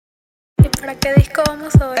¿Para qué disco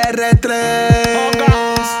vamos hoy? R3.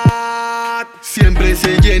 Siempre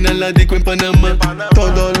se llena la disco en Panamá.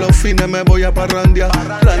 Todos los fines me voy a parrandear.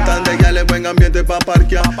 Plantan de gales, buen ambiente pa'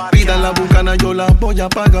 parquear. Pidan la bucana, yo la voy a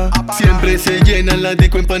pagar. Siempre se llena la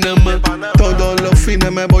disco en Panamá. Todos los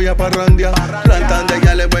fines me voy a parrandear. Plantan de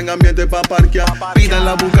gales, buen ambiente pa' parquear. Pidan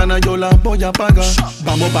la bucana, yo la voy a pagar.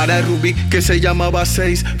 Vamos para el Rubí, que se llamaba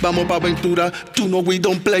 6. Vamos pa' Aventura, tú no we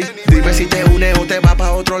don't play. Dime si te unes o te vas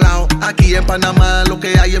pa' otro lado. Aquí en Panamá lo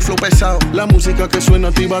que hay es flow pesado. La música que suena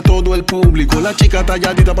activa a todo el público. La chica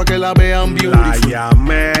talladita pa' que la vean beautiful. La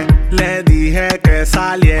llamé, le dije que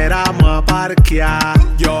saliéramos a parquear.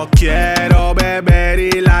 Yo quiero beber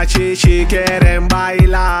y la chichi quieren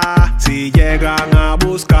bailar. Si llegan a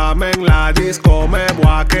buscarme en la disco me voy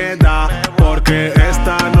a quedar, porque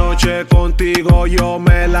esta noche contigo yo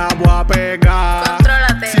me la voy a pegar.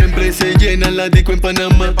 Contrólate. Siempre se llena la disco en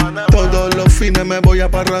Panamá. Todos los fines me voy a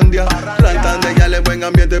parrandear. Plantan de gales, buen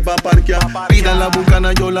ambiente pa' parquear. Pidan la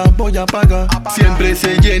bucana, yo la voy a pagar. Siempre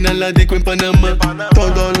se llena la disco en Panamá.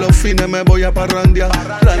 Todos los fines me voy a parrandear.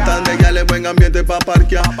 Plantan de gales, buen ambiente pa'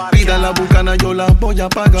 parquear. Pidan la bucana, yo la voy a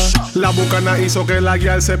pagar. La bucana hizo que la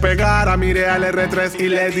guial se pegara. Miré al R3 y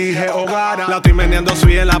le dije hogara. La estoy meneando,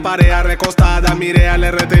 soy en la pared recostada. Miré al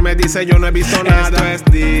RT y me dice yo no he visto nada. Esto es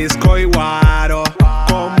disco y guaro,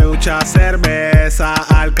 con mucha cerveza.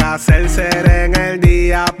 Alka-Seltzer en el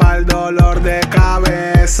día pa'l dolor de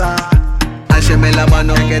cabeza. Álceme la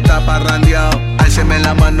mano el que está parrandeado. Álceme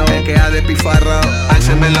la mano el que ha despifarrado.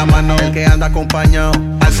 Álceme la mano el que anda acompañado.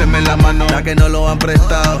 Álceme la mano la que no lo han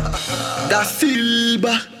prestado. Da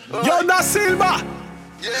Silva, Yo Da Silva,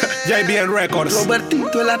 JBN Records.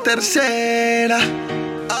 Robertito es la tercera.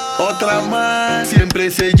 Otra más.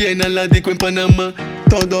 Siempre se llena la disco en Panamá.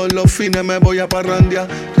 Todos los fines me voy a parrandear.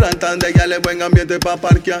 Plantan de gales, buen ambiente pa'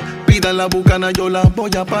 parquear. Pidan la bucana, yo la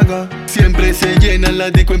voy a pagar. Siempre se llena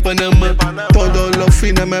la disco en Panamá. Todos los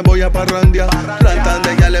fines me voy a parrandear. Plantan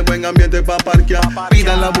de gales, buen ambiente pa' parquear.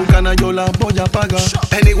 Pidan la bucana, yo la voy a pagar.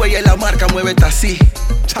 Anyway, es la marca, muévete así.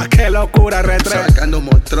 Ya qué locura, R3. Sacando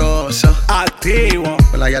monstruoso. Activo.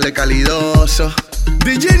 Con la yale calidoso.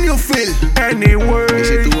 DJ New Feel. Anyway. Y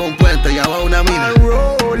si tú vas a un puente, ya va a una mina.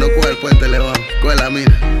 No coge el puente, León, coge la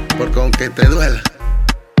mina. Porque aunque te duela,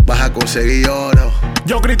 vas a conseguir oro.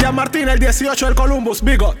 Yo, Cristian Martín, el 18 del Columbus,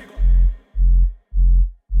 Bigot.